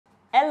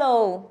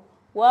Hello,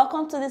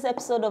 welcome to this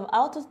episode of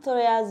Auto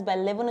Tutorials by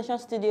Levonotion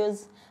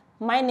Studios.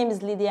 My name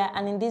is Lydia,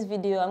 and in this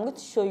video I'm going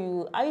to show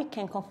you how you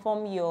can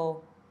conform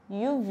your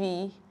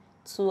UV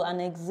to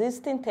an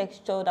existing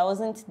texture that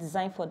wasn't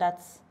designed for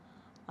that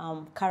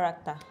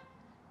character.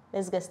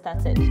 Let's get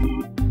started.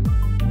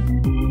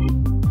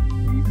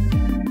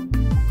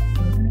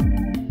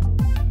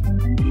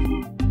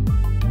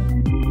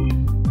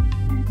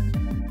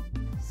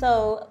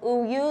 So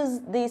we'll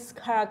use this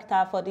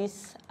character for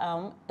this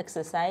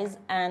exercise,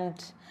 and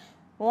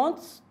we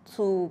want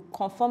to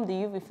conform the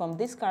UV from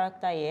this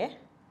character here.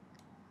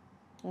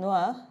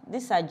 Noah,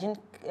 this is a jean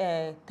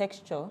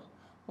texture.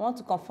 We want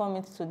to conform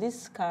it to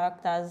this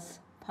character's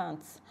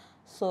pants.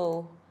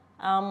 So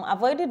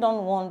I've already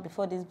done one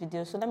before this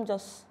video, so let me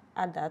just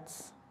add that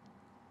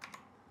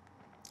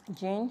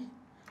jean.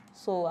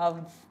 So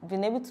I've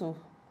been able to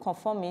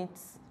conform it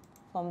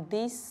from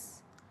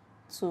this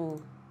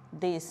to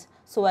this.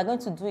 So we're going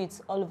to do it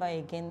all over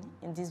again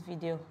in this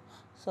video.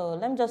 So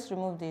let me just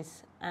remove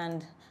this,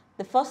 and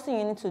the first thing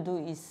you need to do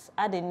is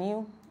add a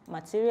new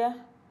material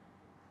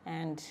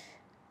and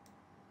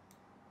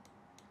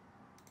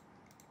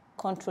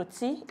Ctrl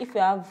T. If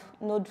you have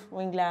node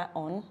wrangler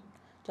on,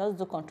 just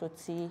do Ctrl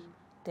T,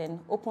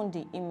 then open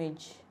the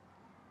image.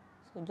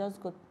 So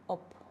just go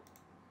up,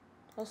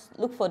 just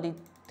look for the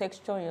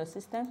texture in your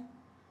system,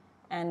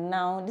 and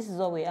now this is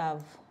what we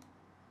have.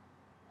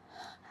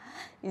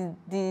 The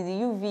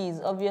UV is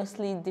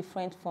obviously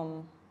different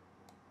from,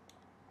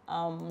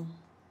 obviously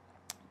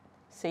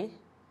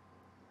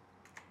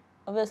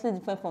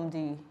different from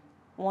the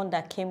one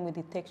that came with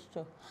the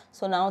texture.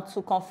 So now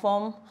to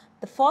conform,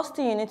 the first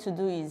thing you need to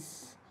do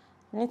is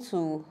you need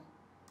to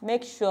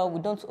make sure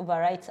we don't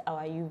overwrite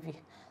our UV.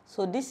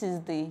 So this is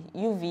the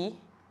UV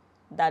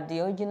that the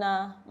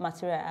original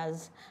material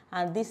has,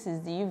 and this is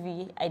the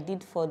UV I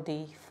did for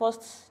the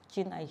first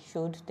gene I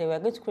showed. Then we're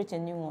going to create a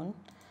new one,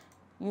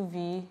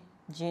 UV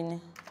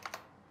Gene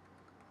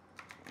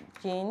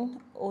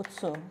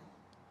O2.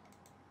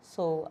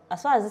 So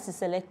as far as this is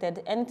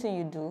selected, anything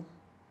you do,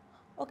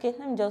 okay,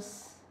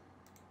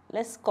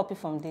 let's copy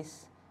from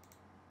this.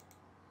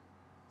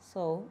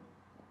 So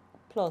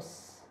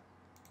plus,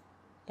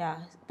 yeah,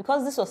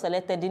 because this was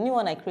selected, the new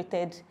one I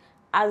created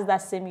has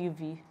that same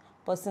UV,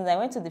 but since I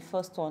went to the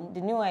first one,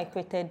 the new one I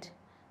created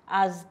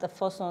has the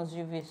first one's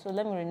UV. So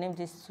let me rename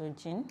this to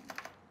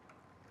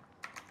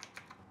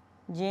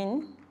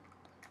Gene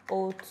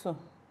O2.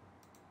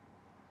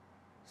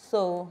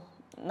 So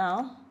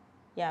now,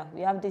 yeah,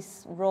 we have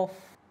this rough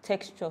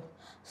texture.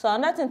 So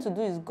another thing to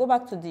do is go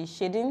back to the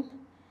shading.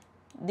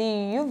 The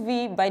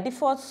UV, by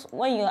default,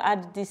 when you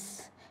add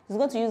this, it's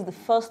going to use the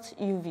first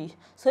UV.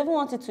 So if you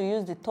wanted to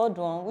use the third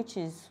one, which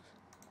is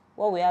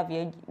what we have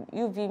here,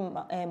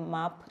 UV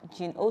map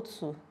Gene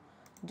O2,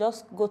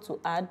 just go to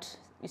add,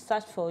 you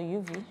search for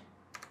UV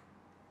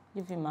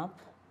map,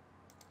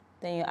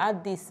 then you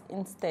add this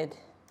instead.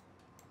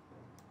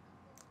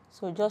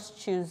 So just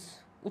choose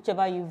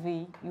whichever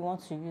UV you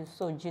want to use,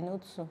 so Gene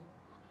O2.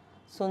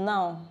 So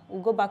now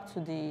we'll go back to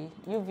the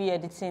UV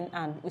editing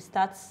and we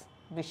start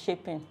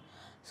reshaping.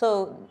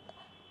 So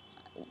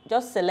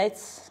just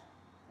select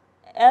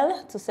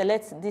L to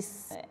select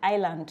this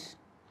island,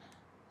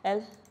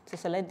 L to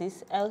select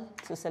this, L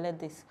to select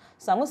this.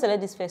 So I'm going to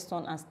select this first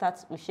one and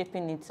start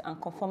reshaping it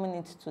and conforming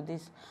it to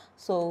this.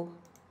 So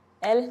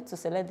L to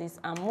select this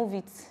and move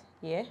it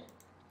here,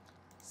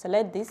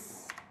 select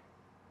this,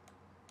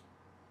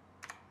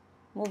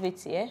 move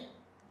it here,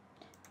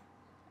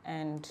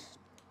 and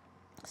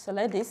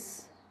select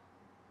this,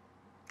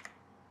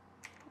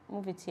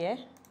 move it here,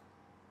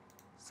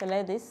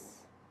 select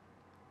this,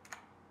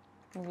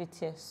 move it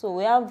here. So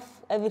we have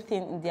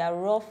everything in their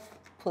rough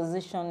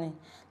positioning.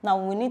 Now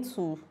we need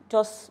to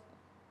just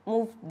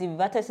move the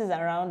vertices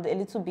around a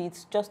little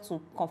bit just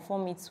to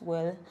conform it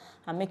well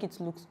and make it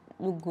look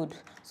good.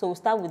 So we'll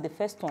start with the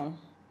first one.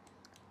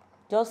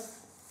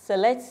 Just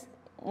select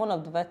one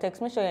of the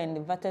vertex, make sure you're in the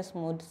vertex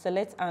mode,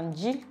 select and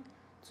G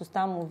to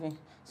start moving.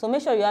 So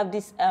make sure you have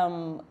this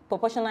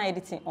proportional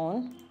editing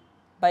on.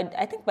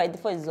 I think by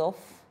default it's off.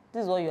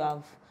 This is what you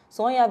have.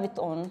 So when you have it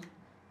on,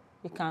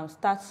 you can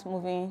start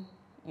moving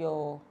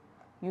your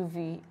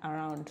UV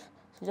around.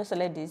 So just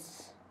select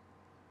this,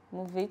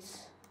 move it,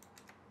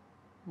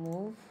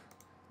 move.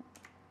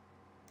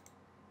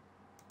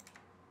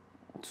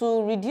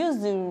 To reduce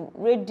the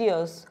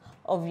radius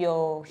of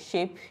your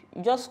shape,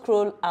 you just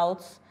scroll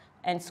out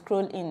and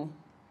scroll in.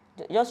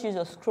 Just use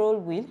your scroll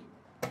wheel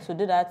to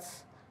do that,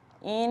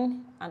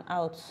 in and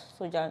out.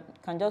 So you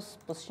can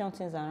just position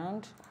things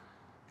around.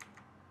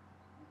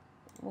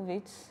 Move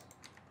it,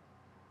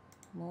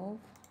 move.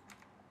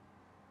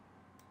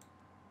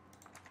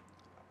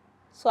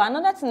 So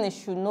another thing you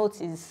should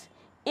note is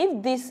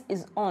if this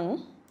is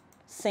on,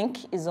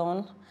 sync is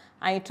on,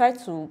 and you try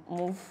to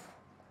move,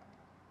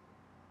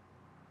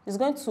 it's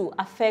going to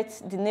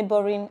affect the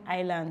neighboring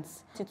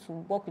islands to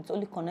work with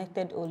only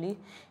connected only.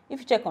 If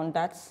you check on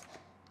that,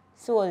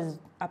 see what is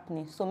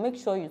happening. So make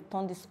sure you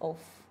turn this off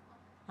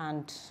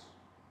and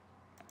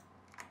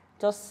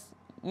just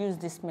use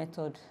this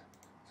method.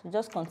 So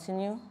just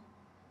continue.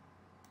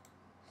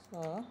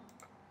 So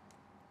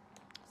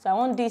I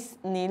want this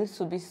nail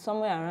to be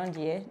somewhere around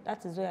here.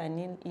 That is where our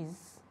nail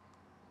is.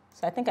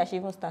 So I think I should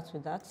even start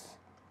with that.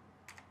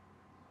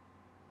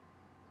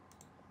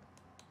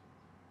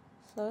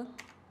 So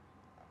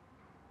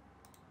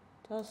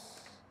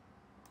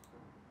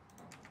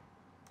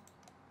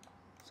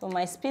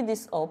my speed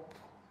is up.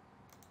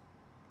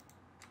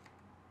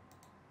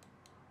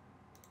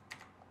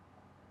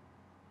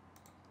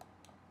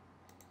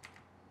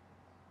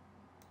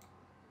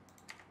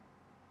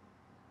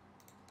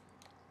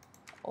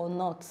 Or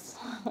not.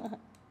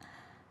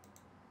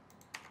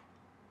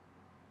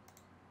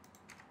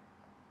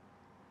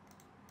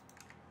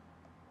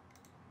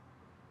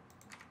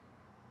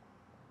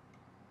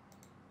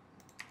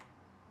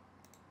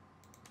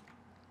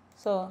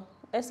 So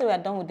let's say we are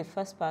done with the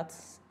first part.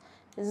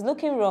 It's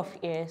looking rough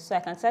here, so I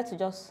can try to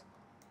just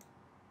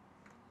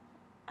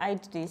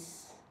hide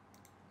this,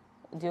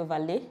 the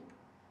overlay,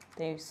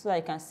 there, so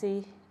I can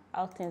see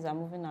how things are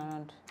moving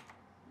around.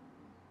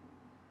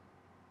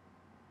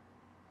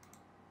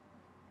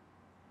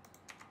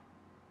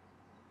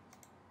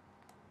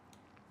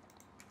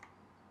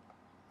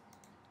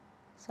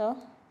 So,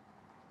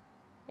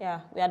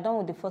 yeah, we are done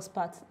with the first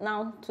part.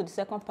 Now to the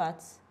second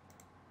part.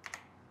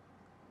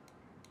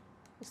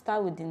 We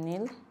start with the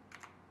nail.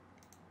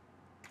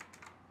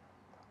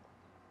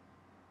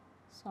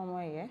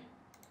 Somewhere here.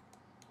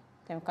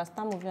 Then we can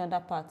start moving other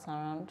parts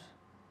around.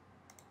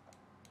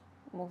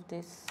 Move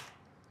this.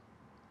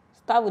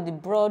 Start with the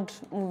broad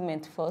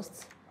movement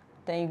first.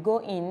 Then you go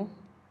in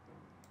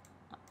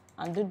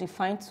and do the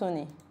fine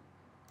tuning.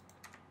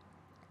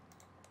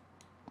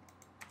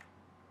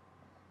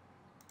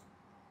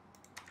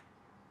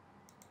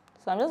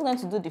 So I'm just going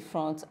to do the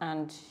front,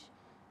 and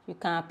you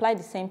can apply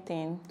the same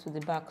thing to the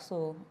back.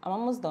 So I'm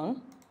almost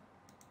done.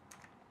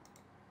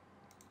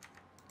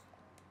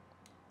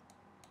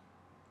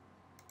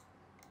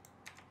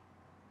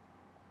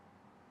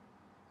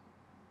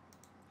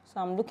 So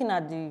I'm looking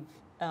at the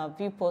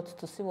viewport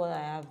to see what I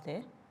have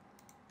there.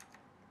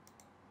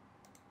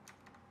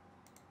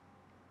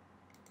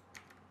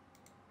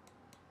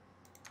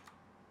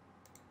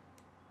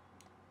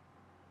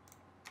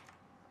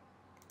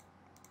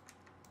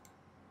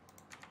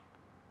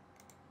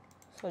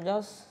 So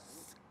just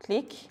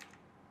click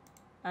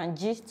and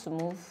G to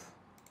move,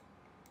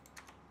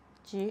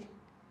 G,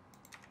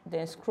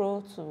 then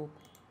scroll to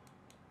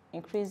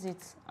increase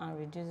it and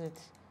reduce it.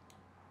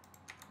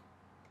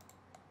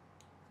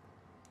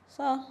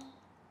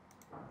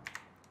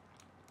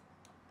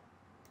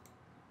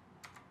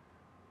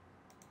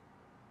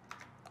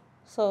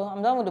 So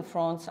I'm done with the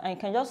front, and you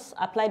can just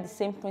apply the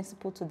same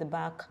principle to the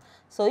back.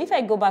 So if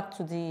I go back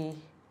to the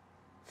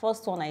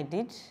first one I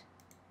did,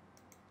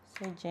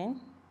 say Jane,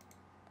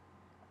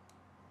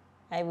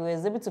 I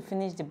was able to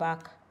finish the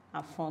back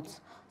and front.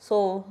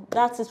 So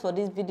that's it for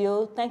this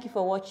video. Thank you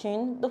for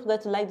watching. Don't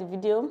forget to like the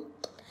video.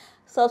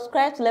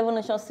 Subscribe to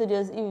Levonotion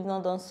Studios if you've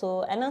not done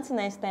so. And until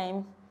next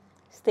time,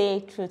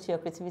 stay true to your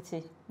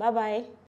creativity. Bye-bye.